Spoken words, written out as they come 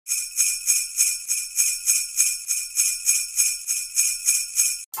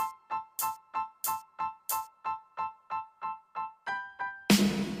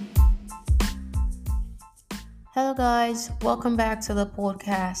Hello, guys. Welcome back to the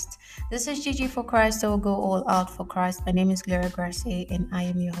podcast. This is Gigi for Christ. I will go all out for Christ. My name is Gloria Garcia, and I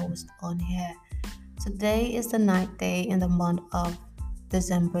am your host on here. Today is the ninth day in the month of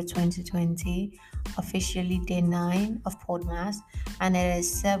December 2020, officially day 9 of Podmas, and it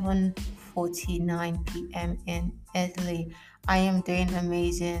is 7:49 p.m. in Italy. I am doing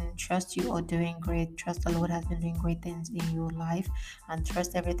amazing. Trust you are doing great. Trust the Lord has been doing great things in your life, and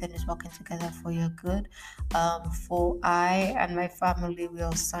trust everything is working together for your good. For I and my family, we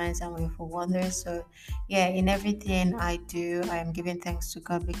are signs and we are for wonders. So yeah, in everything I do, I am giving thanks to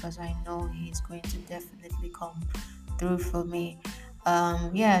God because I know He's going to definitely come through for me.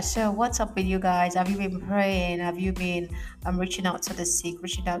 Yeah, so what's up with you guys? Have you been praying? Have you been reaching out to the sick,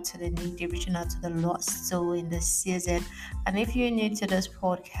 reaching out to the needy, reaching out to the lost soul in this season? And if you're new to this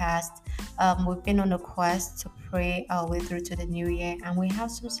podcast, we've been on a quest to pray our way through to the new year, and we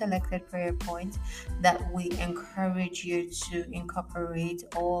have some selected prayer points that we encourage you to incorporate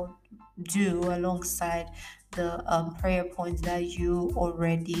or do alongside the prayer points that you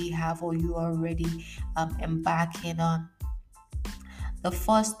already have or you are already embarking on. The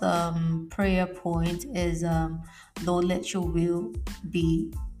first prayer point is Lord, let your will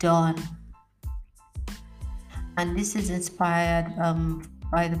be done. And this is inspired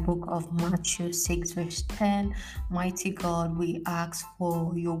by the book of Matthew 6, verse 10. Mighty God, we ask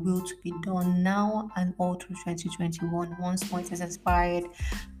for your will to be done now and all through 2021. Once point is inspired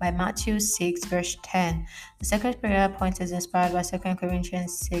by Matthew 6, verse 10. The second prayer point is inspired by 2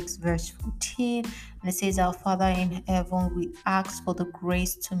 Corinthians 6, verse 14. And it says, Our Father in heaven, we ask for the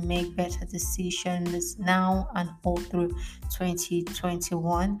grace to make better decisions now and all through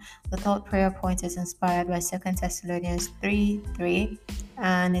 2021. The third prayer point is inspired by 2 Thessalonians 3:3,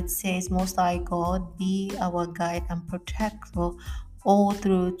 and it says, Most High God, be our guide and protector all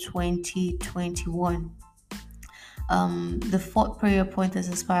through 2021. The fourth prayer point is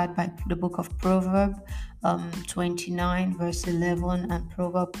inspired by the book of Proverbs 29, verse 11, and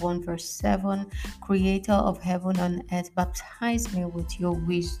Proverbs 1, verse 7. Creator of heaven and earth, baptize me with your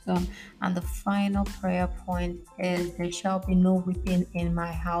wisdom. And the final prayer point is, There shall be no weeping in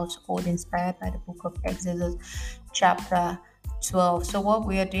my household, inspired by the book of Exodus, chapter 12. So what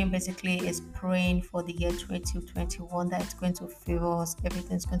we are doing basically is praying for the year 2021 that it's going to favor us.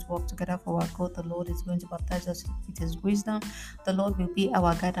 Everything's going to work together for our good. The Lord is going to baptize us with his wisdom. The Lord will be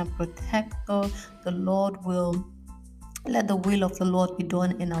our guide and protector. The Lord will let the will of the Lord be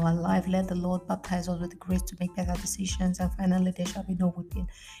done in our life. Let the Lord baptize us with the grace to make better decisions. And finally, there shall be no weeping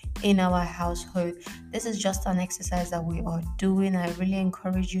in our household. This is just an exercise that we are doing. I really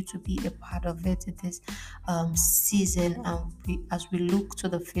encourage you to be a part of it this season. And as we look to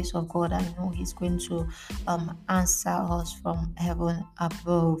the face of God, I know He's going to answer us from heaven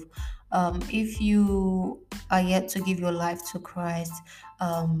above. If you are yet to give your life to Christ,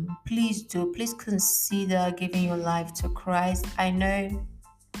 please do. Please consider giving your life to Christ. I know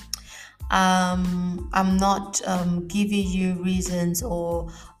I'm not giving you reasons or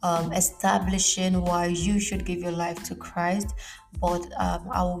establishing why you should give your life to Christ, but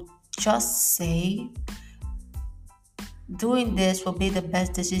I will just say doing this will be the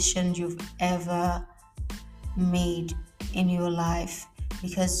best decision you've ever made in your life,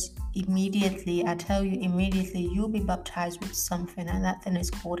 because immediately, I tell you, immediately you'll be baptized with something, and that thing is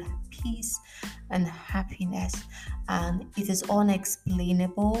called peace and happiness, and it is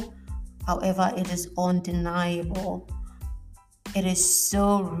unexplainable. However, it is undeniable. It is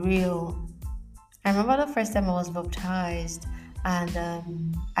so real. I remember the first time I was baptized, and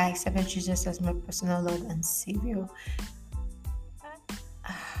I accepted Jesus as my personal Lord and Savior.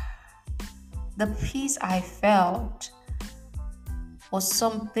 The peace I felt was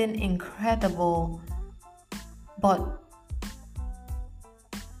something incredible, but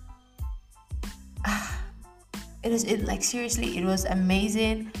it like seriously, it was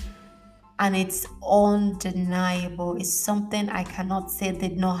amazing, and it's undeniable. It's something I cannot say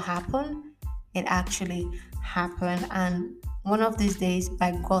did not happen. It actually happened, and one of these days,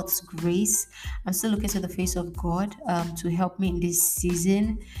 by God's grace, I'm still looking to the face of God to help me in this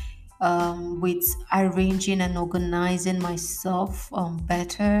season, with arranging and organizing myself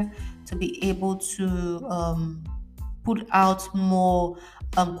better to be able to put out more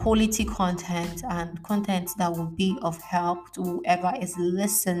quality content and content that will be of help to whoever is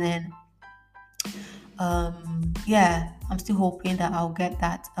listening. Yeah, I'm still hoping that I'll get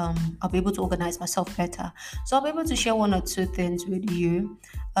that. I'll be able to organize myself better, so I'll be able to share one or two things with you.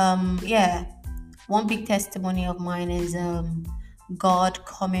 Yeah, one big testimony of mine is God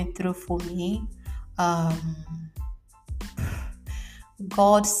coming through for me, um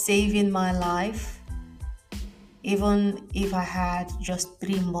God saving my life, even if I had just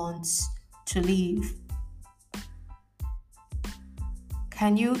 3 months to live.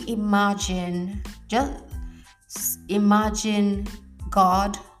 Can you imagine? Just imagine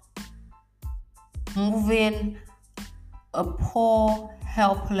God moving a poor,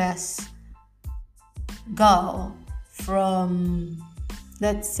 helpless girl from,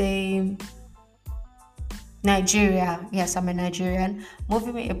 let's say, Nigeria. Yes, I'm a Nigerian.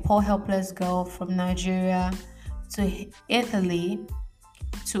 Moving a poor, helpless girl from Nigeria to Italy,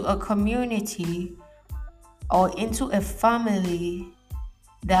 to a community or into a family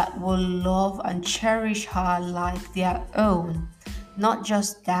that will love and cherish her like their own. Not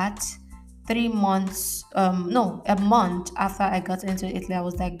just that, 3 months, no, a month after I got into Italy, I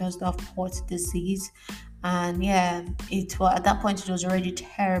was diagnosed of Port disease. And yeah, it was at that point it was already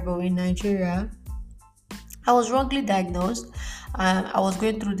terrible in Nigeria. I was wrongly diagnosed. I was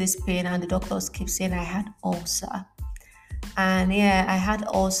going through this pain, and the doctors keep saying I had ulcer. And yeah, I had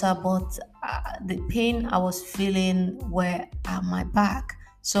ulcer, but the pain I was feeling were at my back.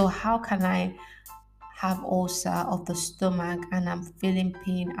 So how can I have ulcer of the stomach and I'm feeling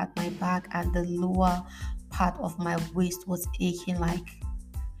pain at my back, and the lower part of my waist was aching? Like,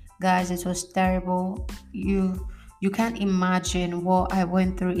 guys, it was terrible. You can't imagine what I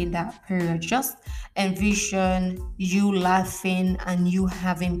went through in that period. Just envision you laughing and you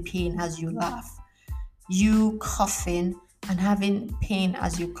having pain as you laugh, you coughing and having pain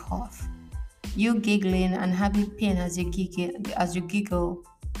as you cough, you giggling and having pain as you giggle,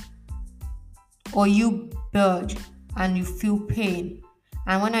 or you bird and you feel pain.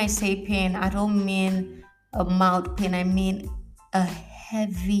 And when I say pain, I don't mean a mild pain, I mean a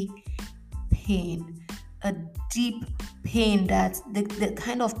heavy pain, a deep pain, that the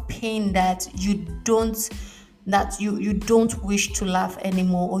kind of pain that you don't wish to laugh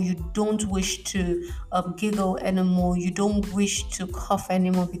anymore, or you don't wish to giggle anymore, you don't wish to cough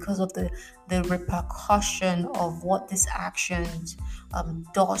anymore because of the repercussion of what this action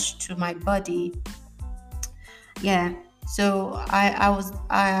does to my body. Yeah. So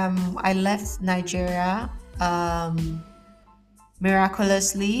I left Nigeria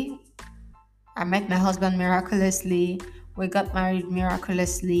miraculously. I met my husband miraculously. We got married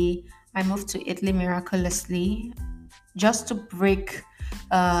miraculously. I moved to Italy miraculously. Just to break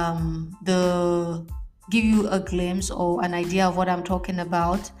the give you a glimpse or an idea of what I'm talking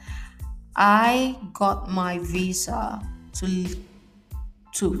about, I got my visa to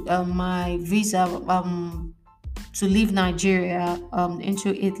leave Nigeria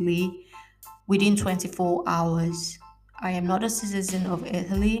into Italy within 24 hours. I am not a citizen of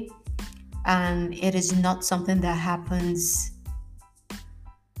Italy, and it is not something that happens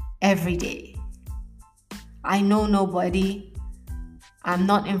every day. I know nobody. I'm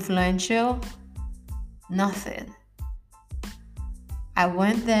not influential. Nothing. I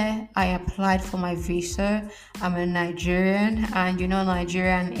went there. I applied for my visa. I'm a Nigerian, and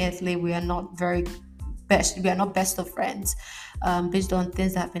Nigeria and Italy, we are not very best. We are not best of friends, based on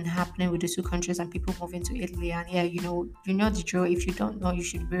things that have been happening with the two countries and people moving to Italy. And yeah, you know the drill. If you don't know, you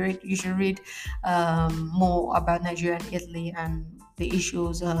should read more about Nigeria and Italy and the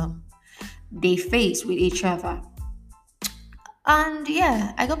issues they face with each other. And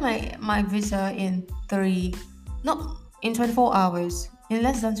yeah, I got my visa in three, no, in 24 hours, in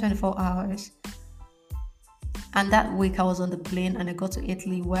less than 24 hours. And that week I was on the plane and I got to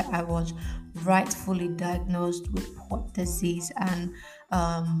Italy, where I was rightfully diagnosed with port disease. And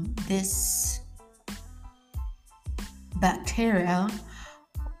this bacteria,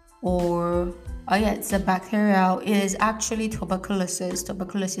 or oh yeah, it's a bacterial. It is actually tuberculosis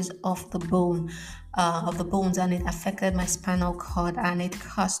of the bones, and it affected my spinal cord, and it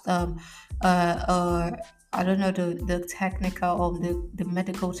caused I don't know the technical or the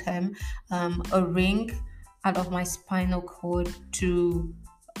medical term, a ring out of my spinal cord to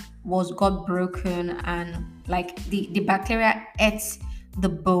was got broken, and like the bacteria ate the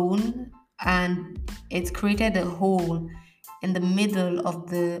bone, and it created a hole in the middle of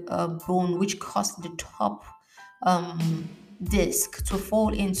the bone, which caused the top disc to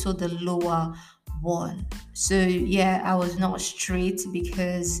fall into the lower one. So yeah, I was not straight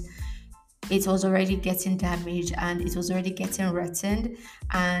because it was already getting damaged and it was already getting rotted.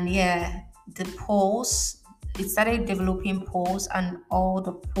 And yeah, the pores, it started developing pores, and all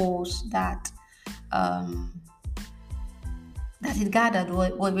the pores um, that it gathered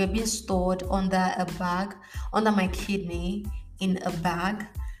were being stored under a bag, under my kidney, in a bag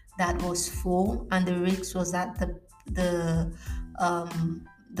that was full. And the risk was that the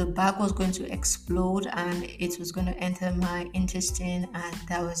bag was going to explode and it was going to enter my intestine, and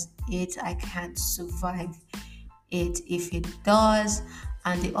that was it. I can't survive it if it does.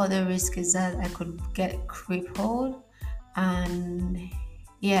 And the other risk is that I could get crippled. And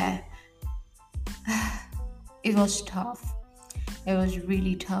yeah, it was tough. It was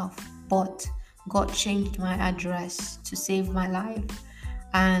really tough. But God changed my address to save my life.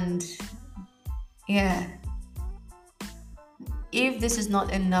 And yeah, if this is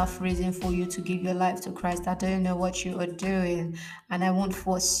not enough reason for you to give your life to Christ, I don't know what you are doing, and I won't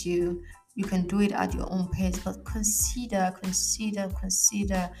force you. You can do it at your own pace, but consider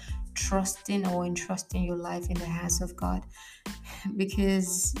trusting or entrusting your life in the hands of God,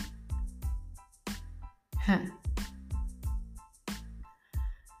 because huh,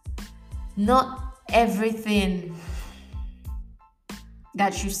 not everything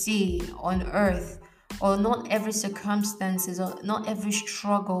that you see on earth, or not every circumstances, or not every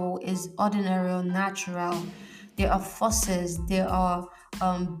struggle is ordinary or natural. There are forces, there are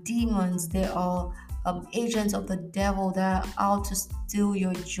demons, there are agents of the devil that are out to steal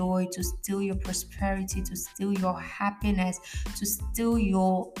your joy, to steal your prosperity, to steal your happiness, to steal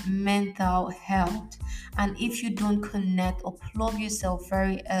your mental health. And if you don't connect or plug yourself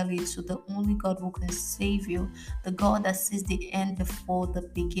very early to the only God who can save you, the God that sees the end before the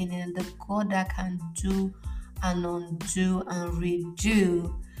beginning, the God that can do and undo and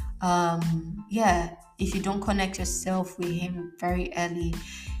redo, if you don't connect yourself with Him very early,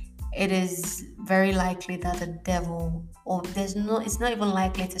 it is very likely that the devil, or it's not even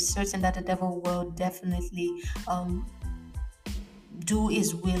likely, it's certain that the devil will definitely do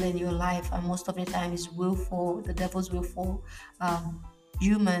his will in your life. And most of the time the devil's will for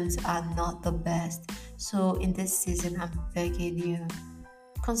humans are not the best. So in this season, I'm begging you,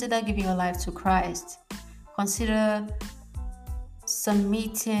 consider giving your life to Christ. Consider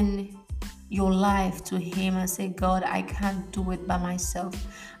submitting your life to Him and say, God, I can't do it by myself.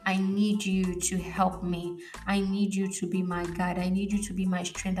 I need you to help me. I need you to be my guide. I need you to be my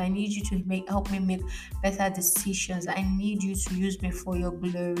strength. I need you to help me make better decisions. I need you to use me for your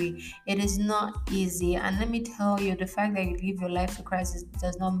glory. It is not easy. And let me tell you, the fact that you give your life to Christ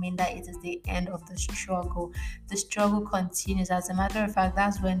does not mean that it is the end of the struggle. The struggle continues. As a matter of fact,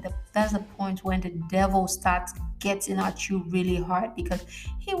 that's the point when the devil starts getting at you really hard, because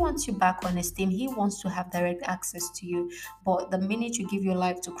he wants you back on his team. He wants to have direct access to you. But the minute you give your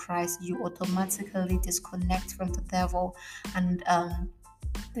life to Christ, you automatically disconnect from the devil, and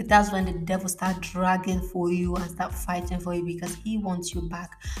that's when the devil start dragging for you and start fighting for you, because he wants you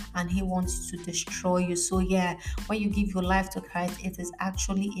back and he wants to destroy you. So yeah, when you give your life to Christ, it is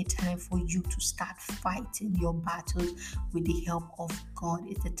actually a time for you to start fighting your battles with the help of God.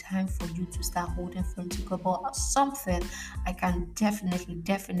 It's a time for you to start holding firm to God. But something I can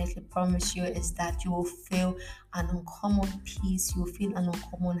definitely promise you is that you will feel an uncommon peace, you will feel an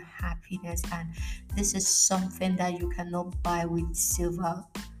uncommon happiness, and this is something that you cannot buy with silver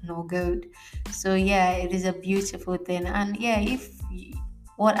nor gold. So yeah, it is a beautiful thing. And yeah, if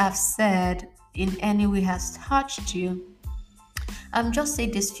what I've said in any way has touched you, just say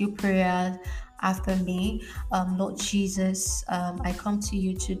these few prayers after me. Lord Jesus, I come to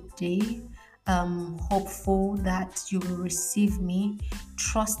you today, hopeful that you will receive me,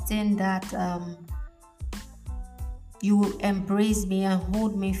 trusting that you will embrace me and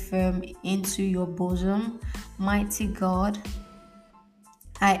hold me firm into your bosom. Mighty God,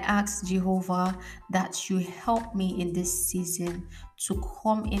 I ask Jehovah that you help me in this season to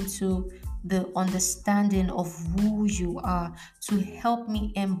come into the understanding of who you are, to help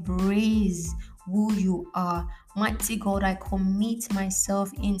me embrace who you are. Mighty God, I commit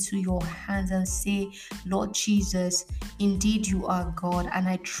myself into your hands and say, Lord Jesus, indeed you are God, and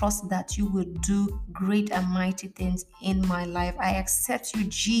I trust that you will do great and mighty things in my life. I accept you,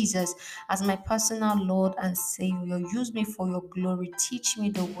 Jesus, as my personal Lord and Savior. Use me for your glory. Teach me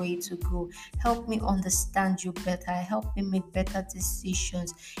the way to go. Help me understand you better. Help me make better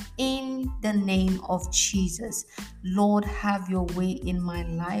decisions in the name of Jesus. Lord, have your way in my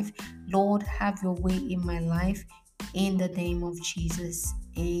life. Lord, have your way in my life. In the name of Jesus.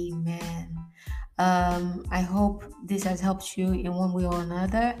 Amen. I hope this has helped you in one way or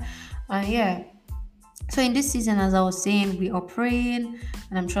another. Yeah. So in this season, as I was saying, we are praying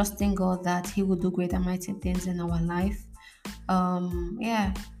and I'm trusting God that He will do great and mighty things in our life.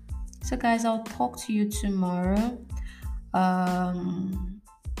 Yeah. So guys, I'll talk to you tomorrow. I'm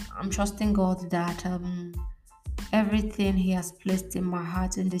trusting God that everything He has placed in my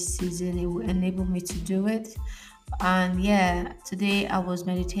heart in this season, He will enable me to do it. And yeah, today I was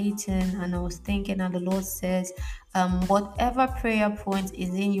meditating and I was thinking, and the Lord says, whatever prayer point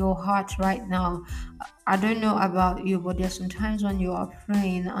is in your heart right now, I don't know about you, but there's sometimes when you are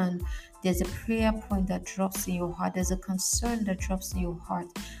praying and there's a prayer point that drops in your heart, there's a concern that drops in your heart,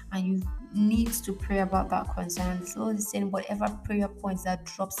 and you need to pray about that concern. The Lord is saying, whatever prayer points that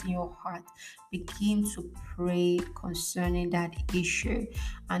drops in your heart, begin to pray concerning that issue.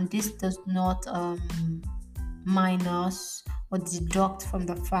 And this does not minus or deduct from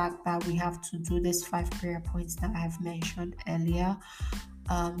the fact that we have to do these five prayer points that I've mentioned earlier.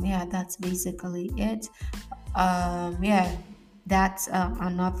 Yeah, that's basically it. Yeah, that's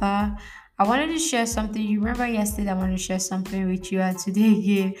another. I wanted to share something. You remember yesterday I wanted to share something with you, and today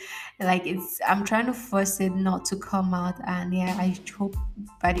yeah, like I'm trying to force it not to come out, and yeah, I hope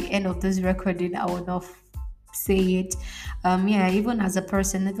by the end of this recording I will not say it. Yeah, even as a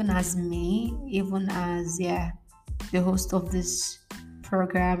person, even as me, even as yeah, the host of this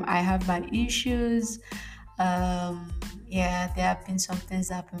program, I have my issues. Yeah, there have been some things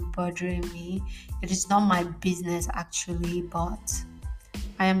that have been bothering me. It is not my business actually, but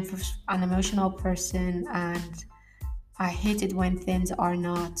I am an emotional person and I hate it when things are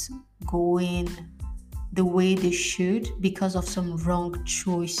not going the way they should because of some wrong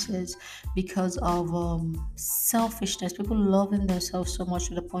choices, because of selfishness. People loving themselves so much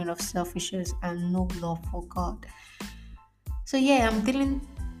to the point of selfishness and no love for God. So yeah, I'm dealing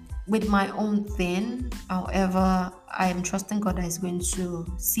with my own thing. However, I am trusting God that is going to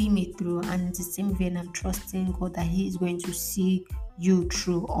see me through, and in the same vein, I'm trusting God that He is going to see you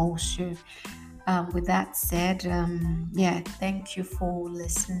through also. With that said, yeah, thank you for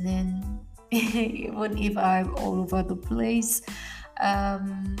listening. Even if I'm all over the place,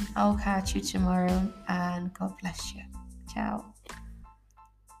 I'll catch you tomorrow, and God bless you. Ciao.